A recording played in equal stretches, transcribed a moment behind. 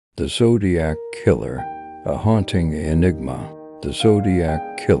The Zodiac Killer, a haunting enigma. The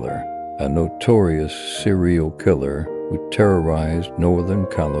Zodiac Killer, a notorious serial killer who terrorized Northern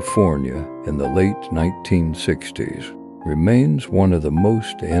California in the late 1960s, remains one of the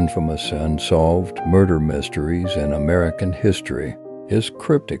most infamous unsolved murder mysteries in American history. His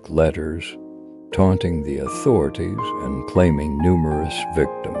cryptic letters, taunting the authorities and claiming numerous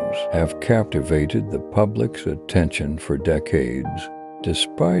victims, have captivated the public's attention for decades.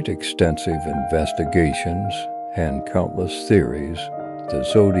 Despite extensive investigations and countless theories, the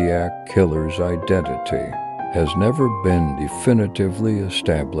Zodiac Killer's identity has never been definitively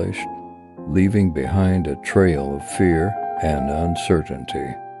established, leaving behind a trail of fear and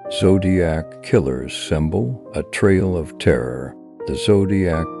uncertainty. Zodiac Killer's symbol, a trail of terror. The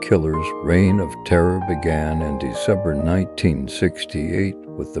Zodiac Killer's reign of terror began in December 1968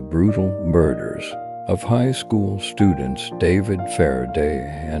 with the brutal murders of high school students David Faraday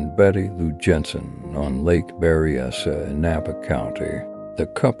and Betty Lou Jensen on Lake Berryessa in Napa County.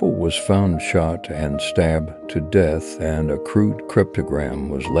 The couple was found shot and stabbed to death, and a crude cryptogram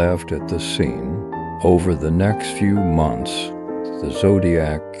was left at the scene. Over the next few months, the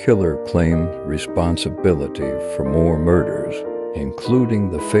Zodiac Killer claimed responsibility for more murders,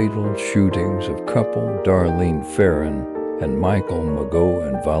 including the fatal shootings of couple Darlene Ferrin and Michael Mago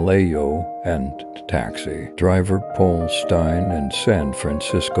in Vallejo and taxi driver Paul Stein in San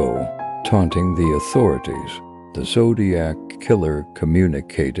Francisco. Taunting the authorities. The Zodiac Killer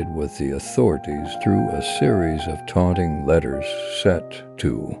communicated with the authorities through a series of taunting letters sent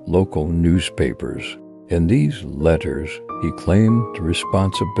to local newspapers. In these letters, he claimed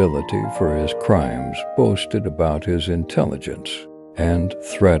responsibility for his crimes, boasted about his intelligence, and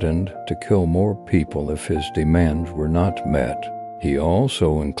threatened to kill more people if his demands were not met. He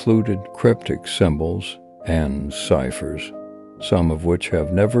also included cryptic symbols and ciphers, some of which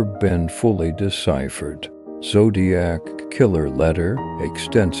have never been fully deciphered. Zodiac Killer letter,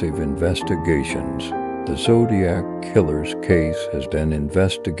 extensive investigations. The Zodiac Killer's case has been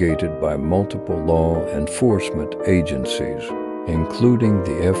investigated by multiple law enforcement agencies, including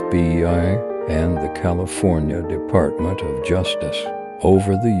the FBI and the California Department of Justice.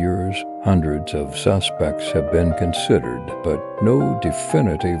 Over the years, hundreds of suspects have been considered, but no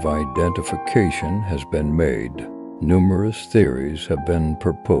definitive identification has been made. Numerous theories have been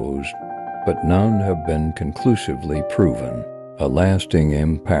proposed, but none have been conclusively proven. A lasting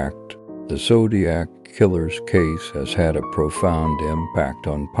impact. The Zodiac Killer's case has had a profound impact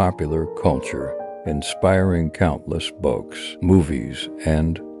on popular culture, inspiring countless books, movies,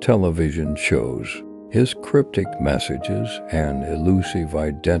 and television shows. His cryptic messages and elusive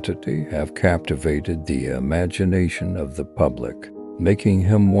identity have captivated the imagination of the public, making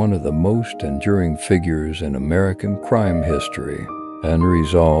him one of the most enduring figures in American crime history.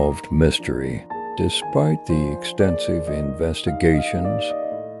 Unresolved mystery. Despite the extensive investigations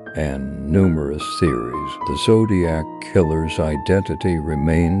and numerous theories, the Zodiac Killer's identity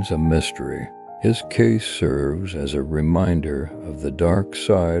remains a mystery. His case serves as a reminder of the dark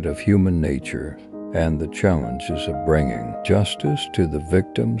side of human nature and the challenges of bringing justice to the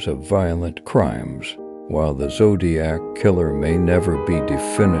victims of violent crimes. While the Zodiac Killer may never be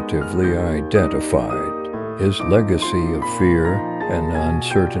definitively identified, his legacy of fear and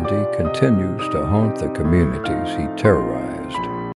uncertainty continues to haunt the communities he terrorized.